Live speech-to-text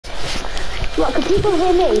What, can people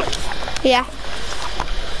hear me? Yeah.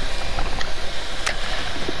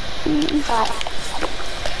 Right.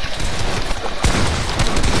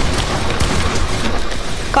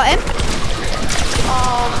 Got him?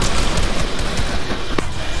 Oh.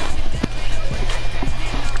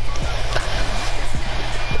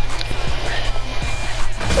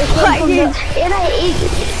 What are you?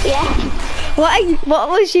 Yeah. What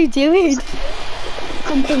was you doing?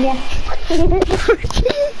 Continue.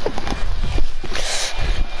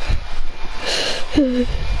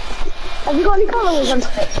 Have you got any followers on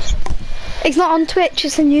Twitch? It's not on Twitch,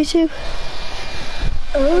 it's on YouTube.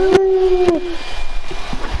 Ooh.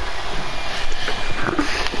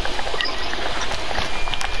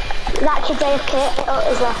 That kid's AFK. Oh,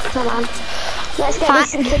 he's left. No man. Let's get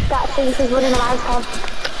this kid that thinks he's running around home.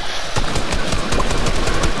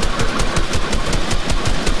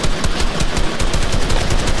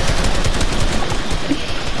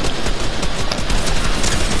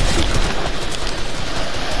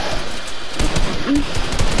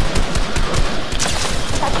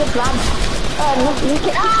 That kid's ran. Oh, no, you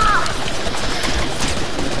kid. Ah!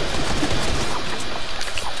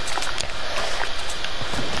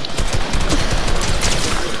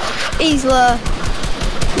 He's low.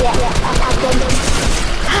 Yeah, I tagged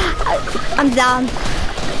him. I'm down.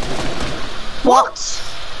 What?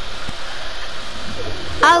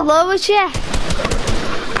 How low was you?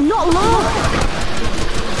 Not low.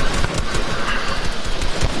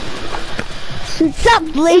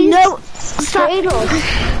 Sadly, no. Cradle.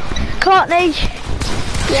 Courtney.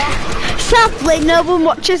 Yeah. Sadly, no one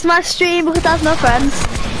watches my stream because I have no friends.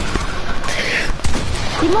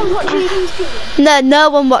 Your mum watches your stream? No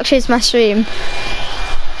one watches my stream.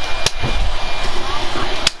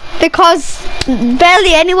 Because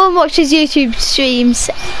barely anyone watches YouTube streams.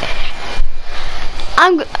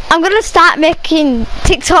 I'm gonna start making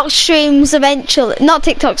TikTok streams eventually. Not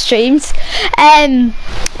TikTok streams.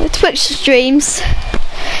 Twitch streams.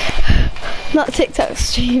 Not TikTok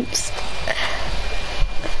streams.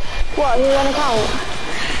 What, are you on account?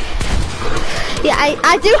 Yeah,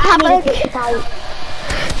 I do have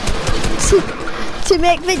to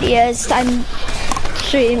make videos and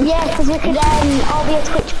stream. Yeah, because we could all be a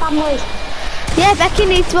Twitch family. Yeah, Becky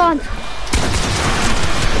needs one.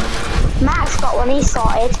 Matt's got one, he's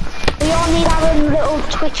sorted. We all need our own little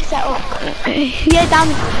Twitch setup. Yeah, damn.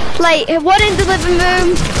 Like, one in the living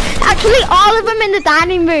room. Actually, all of them in the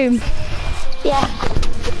dining room. Yeah.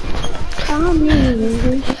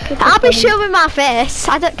 I'll be showing my face.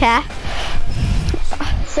 I don't care.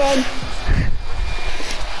 Same.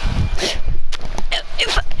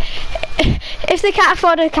 If they can't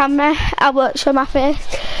afford a camera, I won't show my face.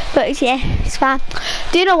 But yeah, it's fine.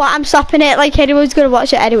 Do you know what? I'm stopping it. Like, anyone's gonna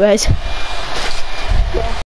watch it anyways.